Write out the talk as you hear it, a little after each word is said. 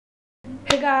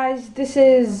Hey guys, this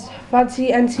is Fancy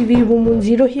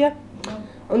NCV110 here,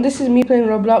 and this is me playing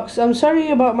Roblox. I'm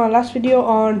sorry about my last video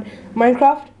on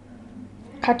Minecraft.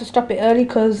 Had to stop it early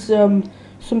because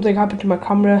something happened to my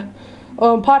camera.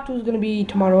 Part 2 is going to be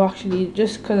tomorrow actually,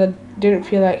 just because I didn't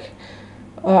feel like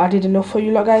I did enough for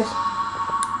you lot guys.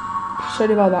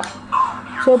 Sorry about that.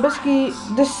 So basically,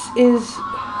 this is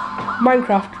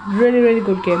Minecraft, really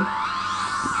good game.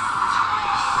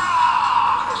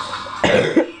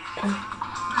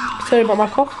 Sorry about my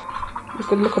cough. You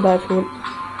can look at that if you want.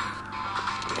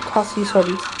 Can't see,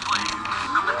 sorry.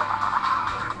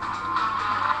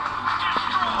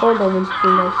 Hold on one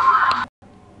second, guys.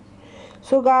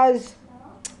 So guys,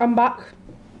 I'm back.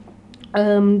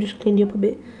 Just cleaned you up a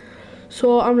bit.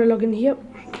 So I'm gonna log in here.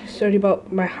 Sorry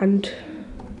about my hand.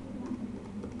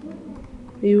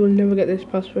 You will never get this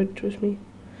password, trust me.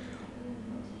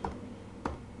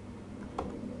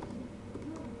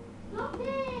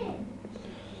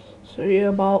 Sorry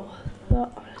about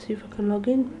that. Let's see if I can log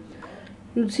in.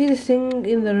 You'll see this thing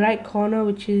in the right corner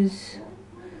which is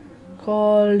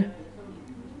called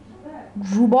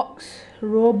Robux.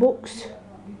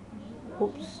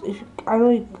 Oops, I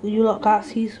know you lot can't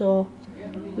see, so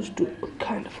let's do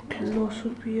kind of close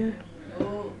up here.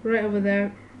 Right over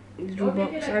there is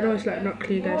Robux. I know it's like not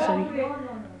clear guys, sorry.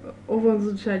 Over on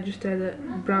the side just there, the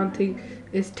brown thing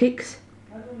is ticks.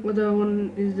 The other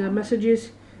one is the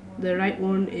messages. The right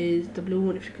one is the blue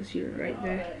one, if you can see it right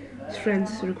there. It's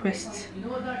friends requests.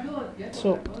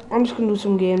 So I'm just gonna do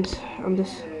some games on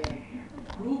this.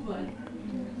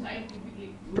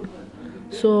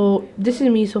 So this is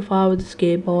me so far with the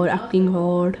skateboard, acting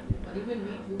hard.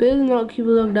 Building not keep a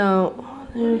look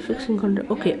down. Fixing content.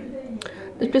 Okay,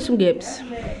 let's play some games.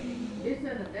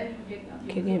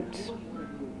 Okay, games.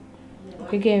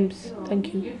 Okay, games.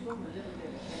 Thank you.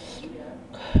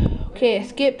 Okay,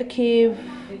 escape the cave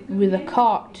with a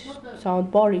cart. Sounds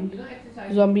boring.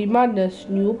 Zombie madness.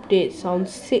 New update.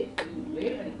 Sounds sick.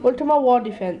 Ultima War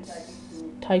Defense.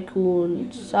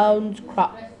 Tycoon. Sounds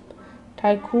crap.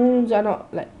 Tycoons are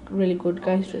not like really good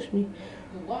guys, trust me.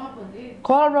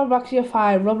 Call of Roblox Year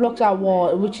 5. Roblox at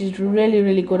War, which is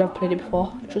really good. I've played it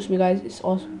before. Trust me guys, it's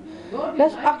awesome.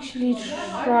 Let's actually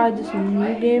try this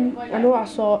new game. I know I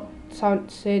saw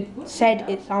said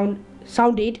it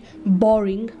sounded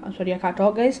boring. I'm sorry I can't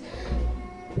talk guys.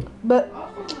 But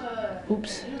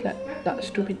oops, like that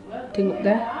stupid thing up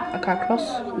there. I can't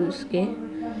cross. It's gay.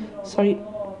 Sorry.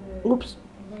 Oops.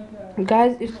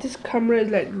 Guys, if this camera is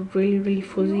like really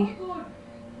fuzzy,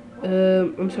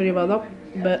 I'm sorry about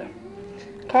that, but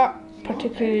can't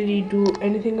particularly do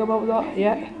anything about that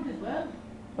yet.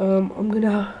 I'm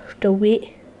gonna have to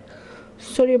wait.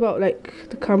 Sorry about like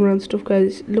the camera and stuff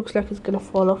guys. It looks like it's gonna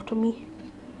fall off to me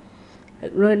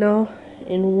like right now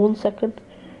in 1 second.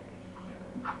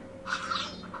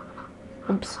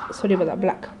 Oops, sorry about that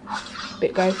black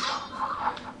bit guys.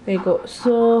 There you go.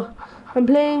 So I'm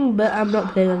playing, but I'm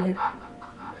not playing again.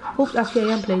 Oops, actually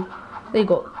I am playing. There you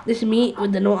go. This is me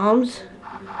with the no arms.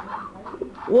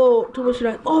 Whoa, too much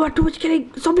light. Oh, too much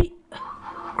killing. Zombie.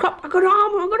 Crap, I got an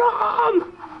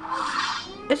arm.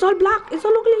 It's all black. It's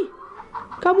all ugly.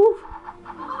 Can't move.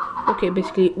 Okay,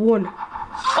 basically one.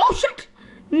 Oh shit!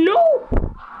 No!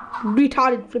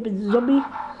 Retarded flipping zombie.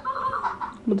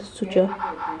 With such a.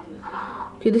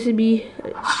 Okay, this is me.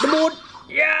 The board.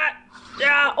 Yeah.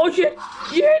 Oh shit.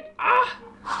 Ah.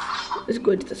 Let's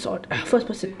go into the sword. First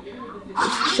person.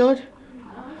 Sword.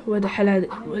 Where the hell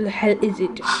is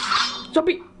it?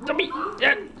 Zombie.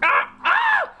 Yeah.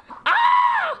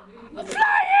 I'm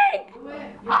flying.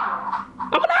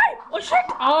 I'm alive. Oh shit.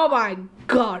 Oh my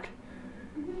god.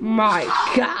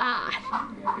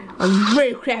 I'm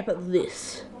very crap at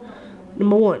this.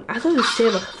 Number 1. I thought it was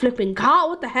save a flipping car.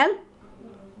 What the hell?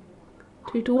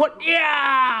 3, 2, 1.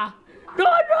 Yeah. No.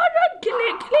 Kill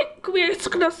it. Come here.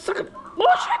 Suck it.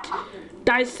 Oh shit.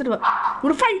 Die, son of a. You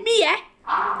wanna fight me, eh?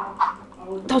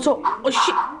 That's all. Oh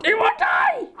shit. They won't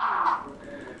die.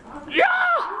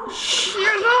 Yeah.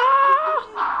 Shit.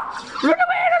 Run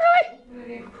away.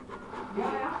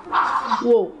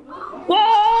 Whoa.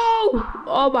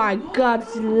 Oh my god,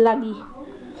 it's laggy.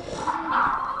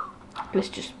 Let's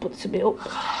just put this a bit up.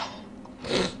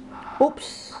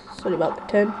 Oops. Sorry about the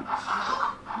turn.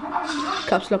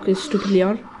 Caps lock is stupidly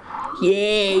on.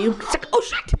 Yeah, you suck. Oh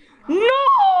shit. No.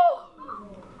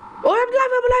 Oh, I'm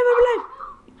alive.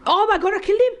 Oh my god, I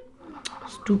killed him.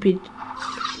 Stupid.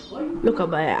 Look at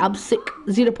my, I'm sick.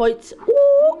 0 points.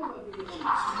 Ooh.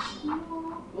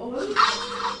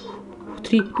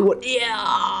 3, 2, 1.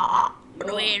 Yeah.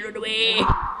 Run away.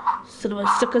 Son of a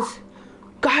suckers.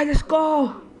 Guys, let's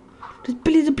go. There's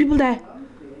billions of people there.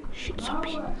 Shit,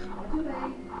 zombie.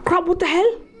 Crap, what the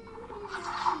hell?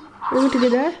 I'm going to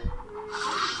get there.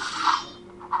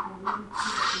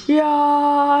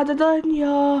 Yeah, done,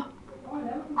 yeah.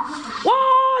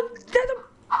 What?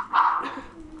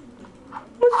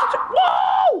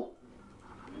 Whoa!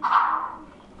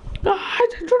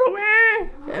 Guys, run away!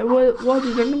 What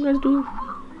is random guys doing?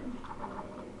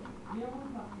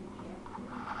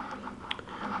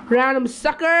 Random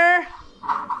sucker!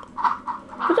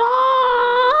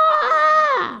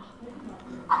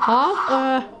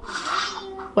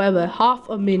 Half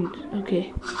a mint.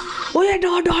 Okay. Oh yeah,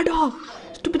 no.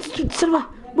 Stupid server.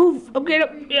 Move. I'm getting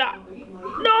up. Yeah.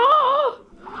 No!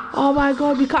 Oh my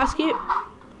god, we can't escape.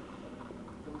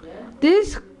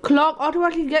 This clock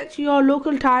automatically gets your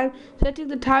local time, setting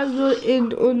the time zone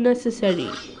in unnecessary.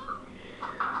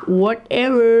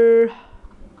 Whatever.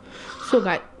 So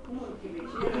guys,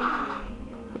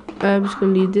 I'm just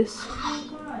gonna leave this.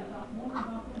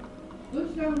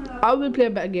 I will play a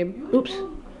better game. Oops.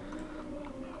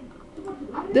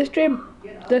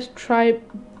 Let's try.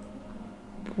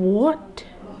 What?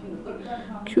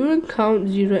 Current count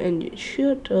 0 engine.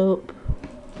 Shut up.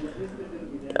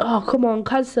 Oh, come on,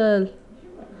 cancel.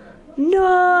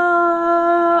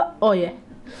 No. Oh yeah.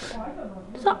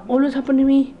 Does that always happen to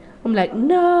me? I'm like,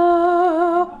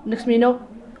 no. Next minute, no.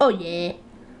 Oh yeah.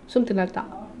 Something like that.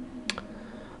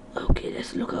 Okay,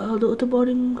 let's look at all the other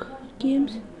boring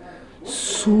games.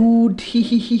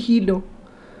 No.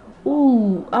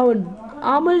 Ooh,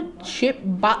 armored ship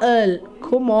battle.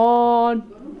 Come on.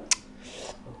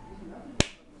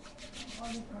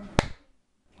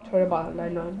 Sorry about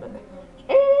that noise, but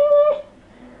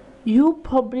you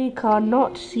probably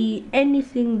cannot see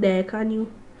anything there, can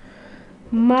you?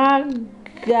 My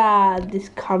god, this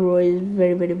camera is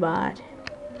very, very bad.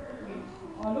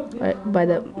 By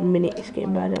the minute it's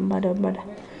getting better and better and better.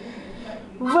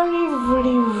 Very,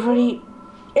 very, very.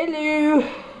 Hello.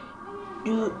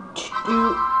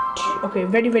 Okay,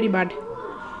 very, very bad.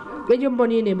 Get your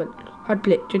money enabled. Hard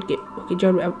play. Just get. Okay,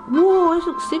 John. Whoa, this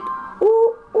looks sick.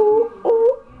 Oh.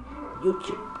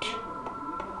 YouTube.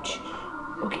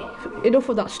 Okay, enough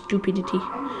of that stupidity.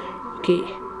 Okay,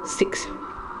 6.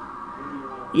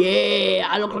 Yeah,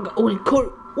 I look like a holy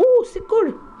cool. Oh, sick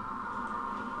good.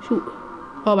 Shoot.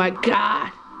 Oh my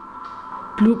god.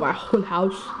 Blew my whole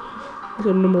house. That's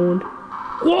number 1.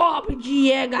 Whoa, RPG,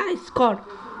 yeah, guys. God.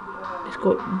 Let's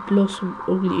go blow some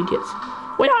ugly idiots.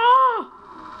 Wait,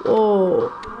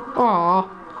 oh. Aw.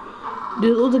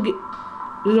 There's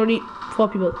only 4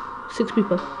 people. 6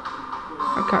 people.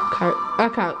 I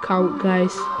can't count,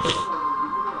 guys.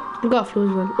 I got a flow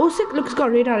as well. Oh, sick. Look, it's got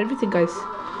radar and everything, guys.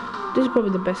 This is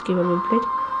probably the best game I've ever played.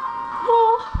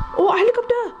 Oh, a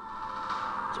helicopter.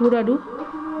 So what do I do?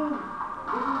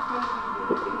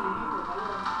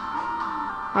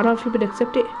 I don't flip it,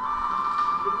 accept it.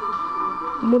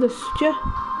 Mother switcher.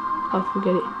 I'll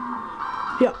forget it.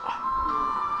 Yeah.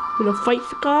 We're gonna fight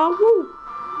the car. Woo.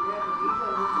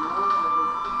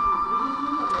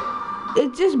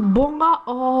 It's just bonga.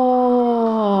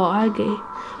 Oh, okay.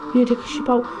 We need to take a ship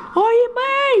out. Oh, yeah,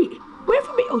 mate. Wait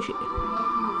for me. Oh, shit.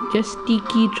 Just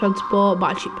sticky transport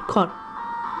battleship. Car.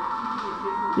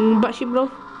 Battleship, bro.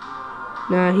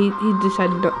 Nah, he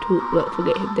decided not to. Well,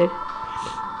 forget him then.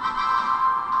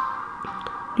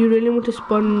 Do you really want to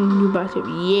spawn new battleship?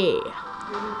 Yeah.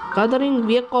 Gathering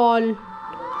vehicle.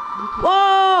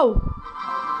 Whoa!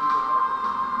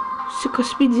 Sick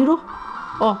speed 0.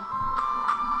 Oh.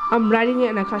 I'm riding it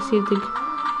and I can't see anything.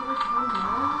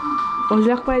 Oh, do you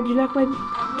like my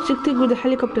sick thing with the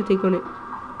helicopter thing on it?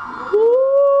 Woo!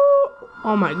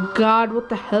 Oh my god, what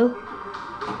the hell?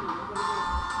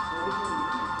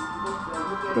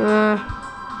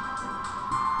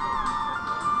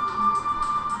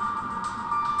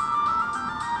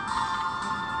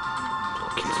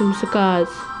 Kill some suckers.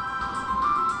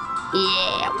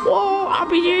 Yeah! Whoa,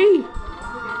 RPG!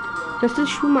 Let's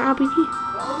just shoot my RPG.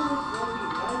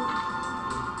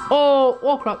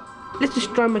 Oh crap. Let's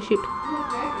destroy my ship.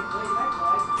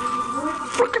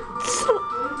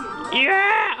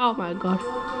 Yeah! Oh my god.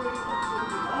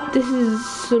 This is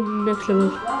some next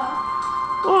level.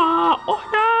 Oh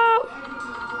no!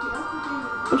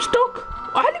 I'm stuck!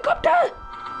 A helicopter!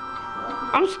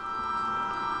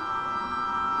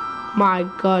 My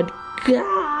god.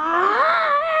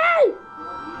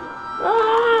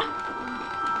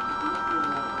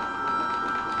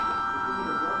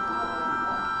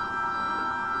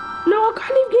 No, I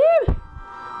can't leave game.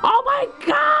 Oh my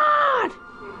god!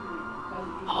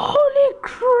 Holy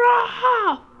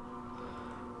crap!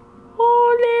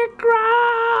 Holy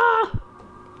crap!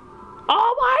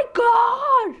 Oh my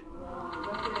god!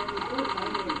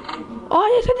 Oh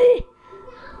yes, I did.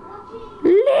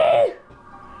 Leave!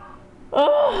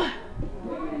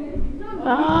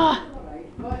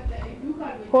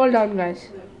 Hold on, guys.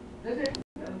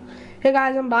 Hey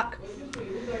guys, I'm back.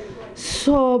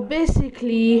 So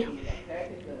basically,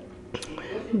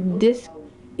 this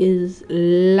is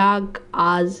lag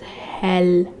as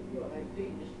hell.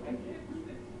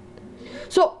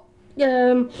 So,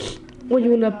 what do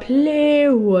you wanna play?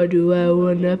 What do I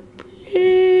wanna play?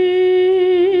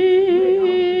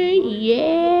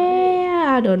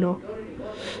 Yeah, I don't know.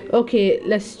 Okay,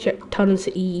 let's check Town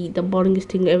City, the boringest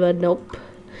thing ever. Nope.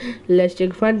 Let's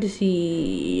check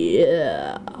fantasy.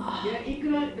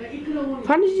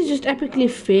 Fantasy is just epically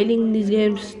failing in these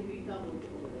games.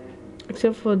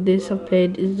 Except for this, I've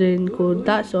played is in code.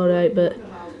 That's alright, but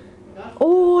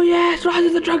oh yes, Rise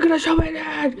of the Dragon, I shall be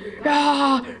dead.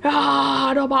 No,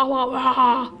 oh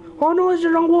no, it's the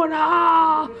wrong one.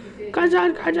 Can't.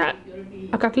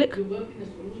 I can't click.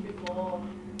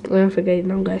 I'm forgetting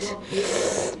now, guys.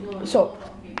 So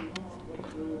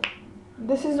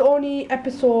this is only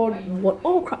episode 1.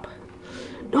 Oh crap!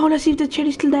 No, let's see if the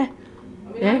cherry's still there.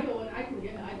 Yeah.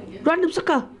 Random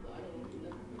sucker.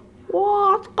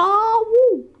 What?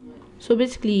 Woo. So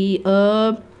basically,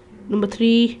 number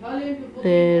 3. And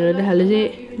where the hell is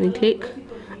it? Then click.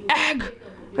 Egg.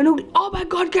 An ugly. Oh my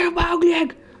God! Get off my ugly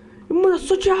egg! You mother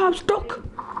such a I'm stuck.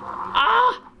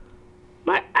 Ah!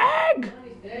 My egg!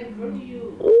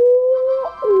 Ooh.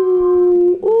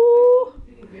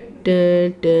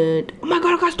 Dun, dun. Oh my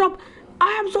God! I can't stop.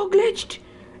 I am so glitched.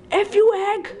 F you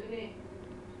egg.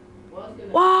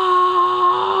 Wow!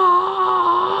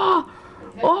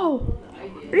 Oh!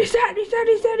 Reset!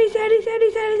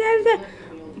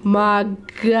 My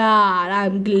God,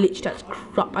 I'm glitched as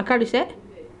crap. I can't reset.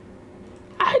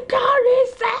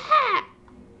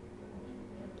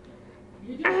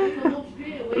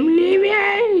 I'm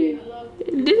leaving.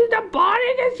 This is the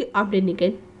boring. I'm playing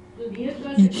again.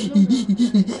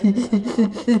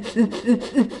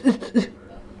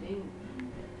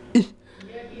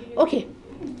 Okay.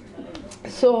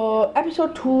 So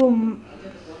episode 2,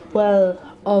 well,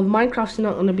 of Minecraft's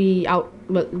not gonna be out,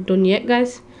 done yet,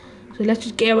 guys. So let's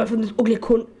just get away from this ugly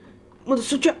cunt. Mother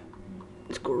such a.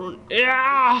 Let's go run.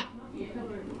 Yeah.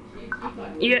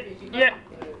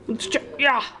 Such a,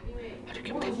 yeah. How do you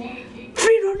get that?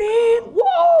 Free running.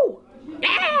 Whoa.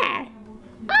 Yeah.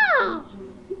 Ah.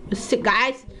 We're sick,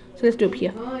 guys. So let's do it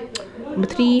here. Number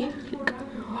 3.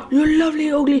 You're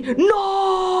lovely, ugly. No.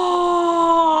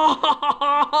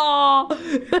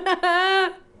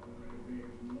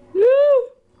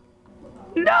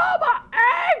 No, my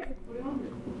egg!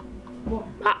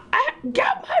 My egg!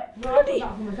 Get my bloody!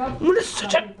 I'm gonna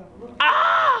such a.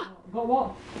 Ah! Got what?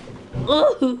 No,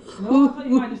 I thought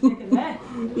you might just take it there.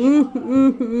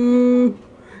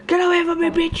 Get away from me,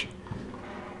 bitch!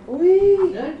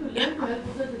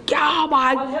 Oh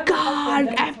my God!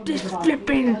 F this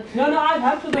flipping! No, I'll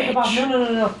help you with the bath.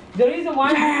 No. The reason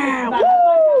why Yeah, I'm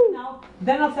now,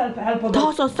 then I'll help with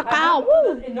Toss us out!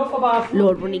 Woo! Enough about.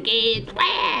 Lord Renegade!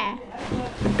 Where?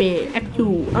 F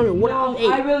you! I mean, what I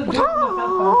will do it for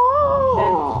myself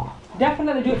first.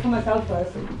 Definitely do it for myself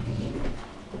first.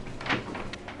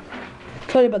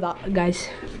 Sorry about that, guys.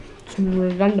 It's a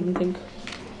random thing.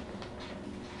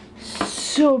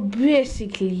 So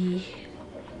basically,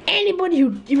 anybody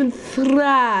who even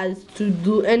tries to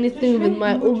do anything with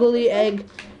my ugly egg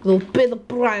will pay the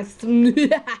price.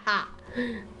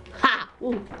 Ha!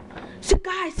 Ooh. Sick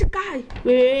guy!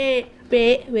 Wait.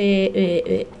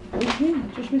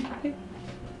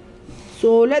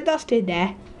 So let that stay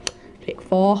there. Click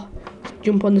 4.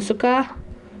 Jump on the sucker.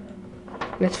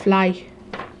 Let's fly.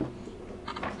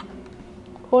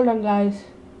 Hold on, guys.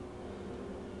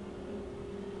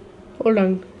 Hold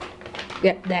on.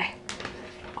 Get there.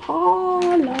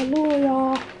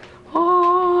 Hallelujah.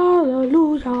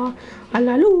 Hallelujah.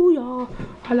 Hallelujah.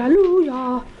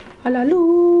 Hallelujah. Hallelujah.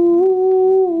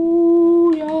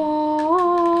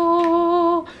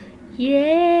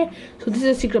 Yeah. So this is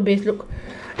a secret base. Look.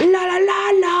 La la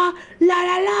la la. La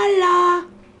la la la.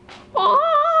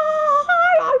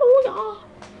 Hallelujah.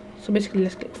 So basically,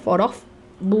 let's get 4 off.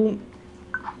 Boom.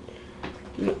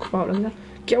 Look out like that.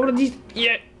 Get one of these.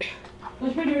 Yeah.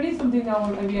 Let's do you need something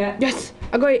now, yeah. Yes,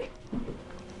 I got it.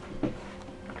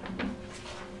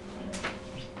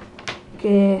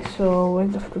 Okay, so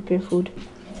where's the flipping food?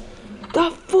 The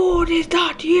food is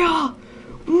not here.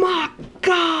 My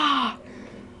God.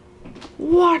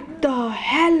 What the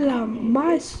hell am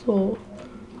I so?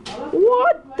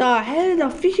 What the hell is the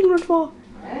fishing rod for?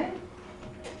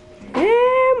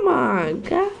 Oh my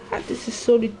God, this is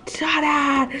so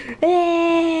retarded.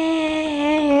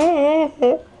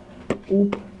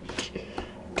 Oop.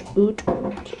 Oot.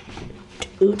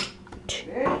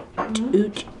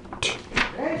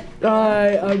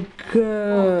 I am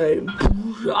game.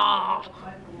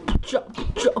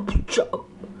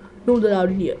 No, they're out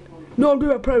here. No, I'm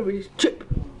doing a prayer with this chip.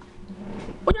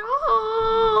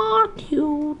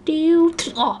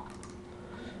 Oh.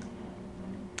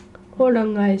 Hold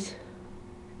on, guys.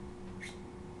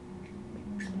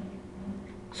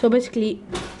 So basically,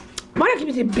 why do I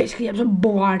keep saying basically? I'm so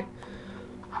bored.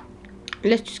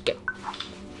 Let's just get.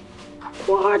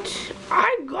 What?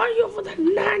 I got you for the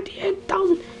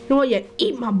 98,000. You know what? Yeah,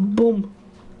 eat my bum.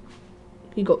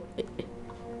 Here you go.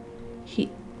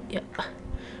 Yeah.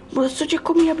 Well, such a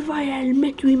come here before I'll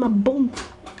make you eat my bum.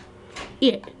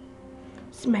 Yeah.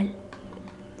 Smell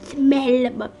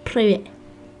my private.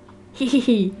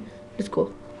 Hehehe. Let's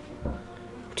go.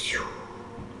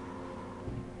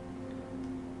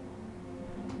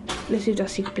 Let's see if that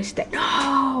secret place is there.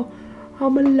 No!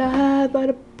 I'm alive.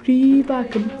 I believe I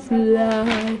can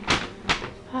fly.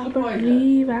 I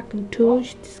believe I can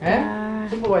touch the sky.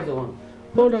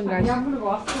 Hold on, guys.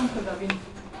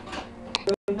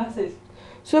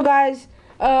 So guys,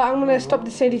 I'm gonna stop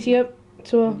the series here.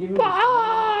 So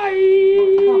bye.